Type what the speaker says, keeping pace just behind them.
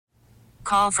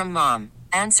Call from mom.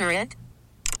 Answer it.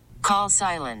 Call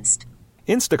silenced.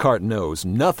 Instacart knows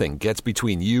nothing gets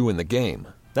between you and the game.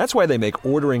 That's why they make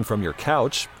ordering from your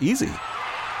couch easy.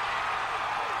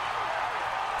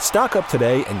 Stock up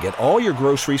today and get all your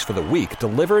groceries for the week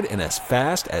delivered in as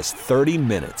fast as 30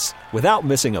 minutes without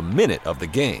missing a minute of the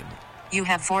game. You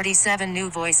have 47 new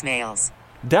voicemails.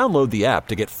 Download the app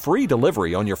to get free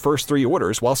delivery on your first 3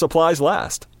 orders while supplies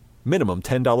last. Minimum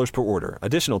 $10 per order.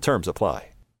 Additional terms apply.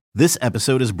 This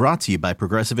episode is brought to you by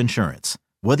Progressive Insurance.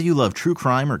 Whether you love true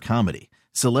crime or comedy,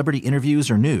 celebrity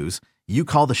interviews or news, you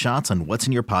call the shots on what's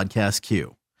in your podcast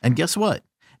queue. And guess what?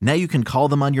 Now you can call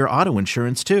them on your auto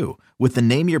insurance too with the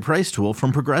Name Your Price tool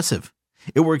from Progressive.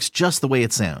 It works just the way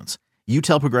it sounds. You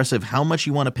tell Progressive how much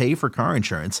you want to pay for car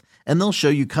insurance, and they'll show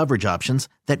you coverage options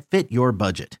that fit your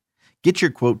budget. Get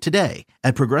your quote today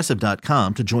at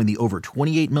Progressive.com to join the over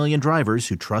 28 million drivers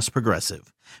who trust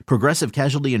Progressive. Progressive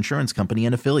Casualty Insurance Company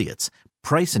and Affiliates.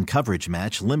 Price and coverage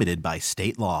match limited by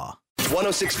state law.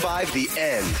 106.5 The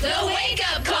End. The Wake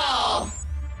Up Call.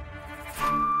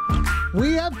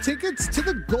 We have tickets to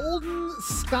the Golden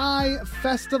Sky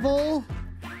Festival,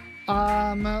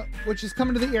 which is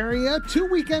coming to the area. 2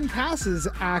 weekend passes,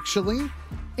 actually.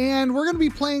 And we're going to be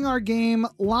playing our game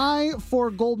live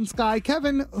for Golden Sky.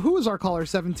 Kevin, who is our caller,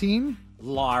 17?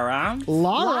 Laura.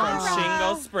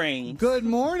 Shingle Springs. Good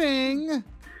morning.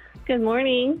 Good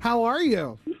morning. How are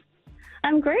you?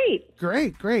 I'm great.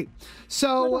 Great.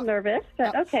 So, a little nervous,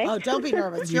 but okay. Oh, don't be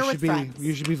nervous. You're with friends.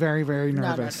 You should be very, very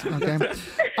nervous. No. Okay.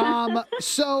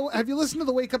 So, have you listened to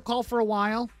the Wake Up Call for a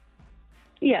while?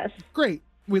 Yes. Great.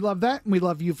 We love that. And we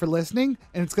love you for listening.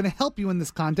 And it's going to help you in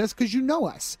this contest because you know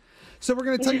us. So we're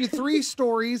going to tell you 3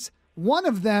 stories. One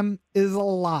of them is a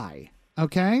lie.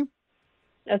 Okay?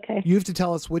 Okay. You have to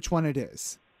tell us which one it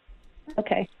is.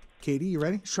 Okay. Katie, you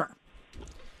ready? Sure.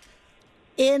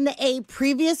 In a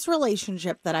previous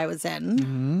relationship that I was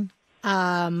in,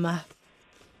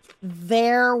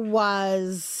 there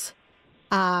was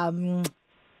some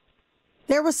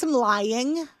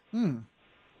lying.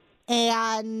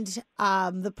 And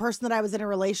the person that I was in a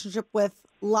relationship with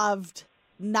loved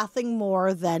nothing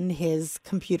more than his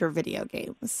computer video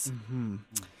games.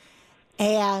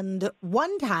 And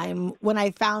one time when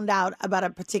I found out about a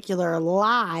particular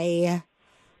lie,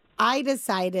 I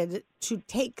decided to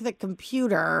take the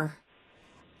computer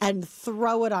and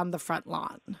throw it on the front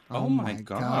lawn. Oh my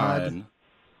God.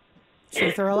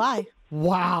 Truth or a lie?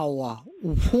 Wow.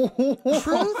 Truth.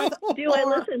 Do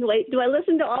I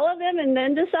listen to all of them and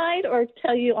then decide, or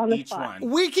tell you on the Each spot? one.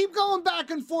 We keep going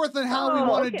back and forth on how we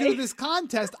want to do this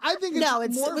contest. I think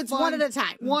it's more fun one at a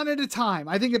time. One at a time.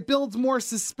 I think it builds more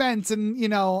suspense,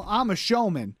 and I'm a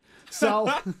showman.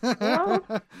 So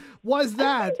was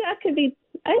that?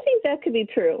 I think that could be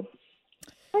true.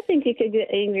 I think you could get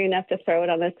angry enough to throw it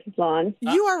on the lawn.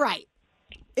 You are right.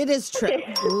 It is true.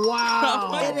 Okay.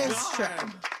 Wow. It is true.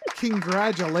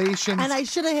 Congratulations. And I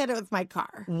should have hit it with my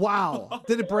car. Wow.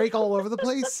 Did it break all over the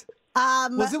place?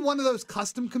 Was it one of those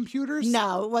custom computers?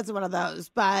 No, it wasn't one of those.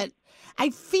 But I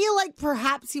feel like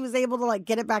perhaps he was able to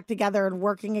get it back together and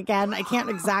working again. I can't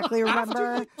exactly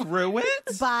remember. Through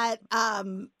it? But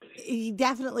he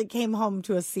definitely came home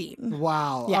to a scene.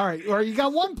 Wow. Yeah. All right. You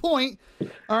got 1 point.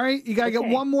 All right. You got to get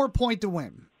one more point to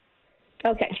win.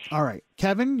 Okay. All right.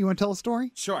 Kevin, you want to tell a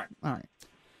story? Sure. All right.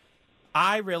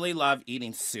 I really love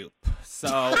eating soup.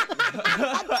 So Truth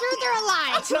or a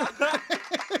lie?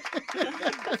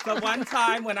 So one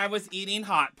time when I was eating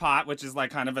hot pot, which is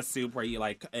kind of a soup where you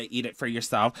eat it for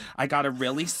yourself, I got a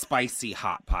really spicy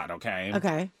hot pot, okay?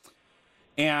 Okay.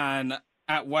 And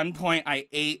at one point I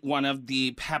ate one of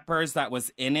the peppers that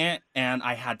was in it and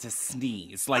I had to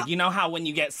sneeze. You know how when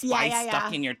you get spice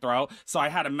stuck in your throat? So I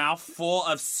had a mouthful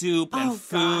of soup and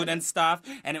food and stuff,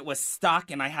 and it was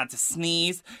stuck and I had to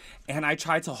sneeze. And I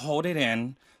tried to hold it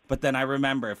in, but then I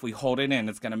remember if we hold it in,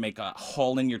 it's going to make a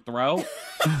hole in your throat.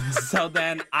 So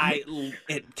then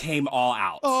it came all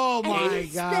out. Oh my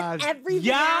God.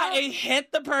 Everything out? It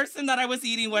hit the person that I was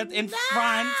eating with in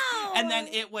front, and then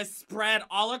it was spread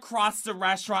all across the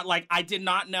restaurant. I did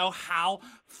not know how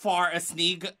far a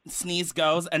sneeze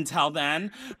goes until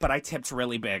then, but I tipped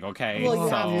really big, okay? Well,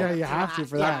 yeah, you have to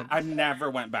for that. I never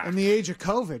went back. In the age of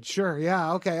COVID, sure.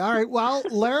 Yeah, okay. All right. Well,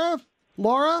 Laura,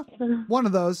 one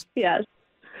of those. Yes.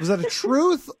 Was that a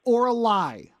truth or a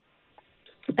lie?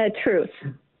 A truth.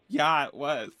 Yeah, it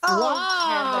was.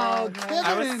 Wow. Kevin.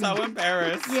 I was so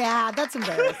embarrassed. Yeah, that's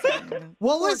embarrassing.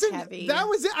 Well, Poor listen, Kevy. that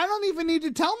was it. I don't even need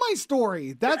to tell my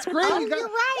story. That's great. Oh, you're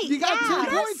right. You got Yeah.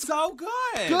 2 points. So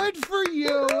good. Good for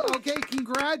you. Okay,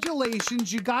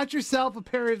 congratulations. You got yourself a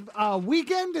pair of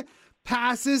weekend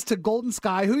passes to Golden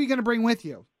Sky. Who are you going to bring with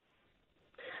you?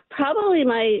 Probably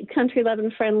my country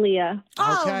loving friend Leah.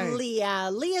 Oh,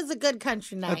 Leah. Leah's a good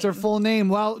country name. That's her full name.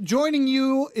 Well, joining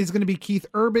you is going to be Keith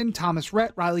Urban, Thomas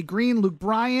Rhett, Riley Green, Luke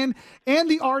Bryan, and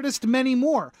the artist many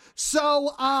more.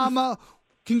 So,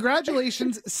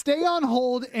 congratulations. Stay on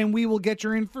hold and we will get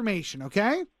your information,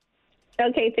 okay?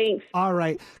 Okay, thanks. All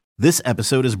right. This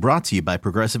episode is brought to you by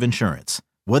Progressive Insurance.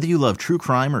 Whether you love true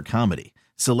crime or comedy,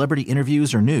 celebrity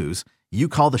interviews or news, you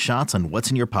call the shots on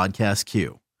what's in your podcast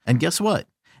queue. And guess what?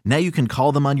 Now you can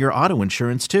call them on your auto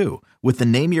insurance too with the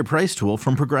Name Your Price tool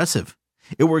from Progressive.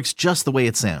 It works just the way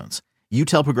it sounds. You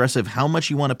tell Progressive how much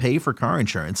you want to pay for car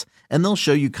insurance, and they'll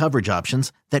show you coverage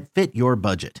options that fit your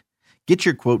budget. Get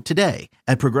your quote today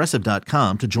at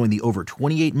Progressive.com to join the over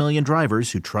 28 million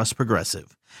drivers who trust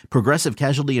Progressive. Progressive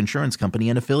Casualty Insurance Company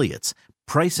and Affiliates.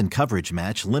 Price and coverage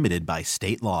match limited by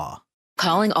state law.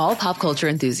 Calling all pop culture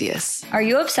enthusiasts. Are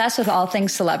you obsessed with all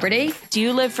things celebrity? Do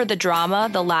you live for the drama,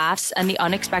 the laughs, and the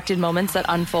unexpected moments that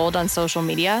unfold on social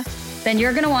media? Then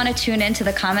you're going to want to tune in to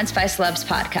the Comments by Celebs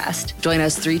podcast. Join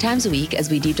us 3 times a week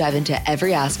as we deep dive into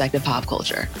every aspect of pop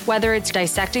culture. Whether it's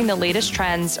dissecting the latest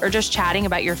trends or just chatting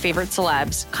about your favorite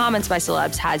celebs, Comments by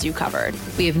Celebs has you covered.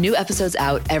 We have new episodes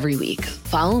out every week.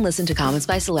 Follow and listen to Comments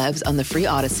by Celebs on the free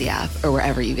Odyssey app or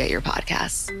wherever you get your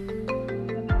podcasts.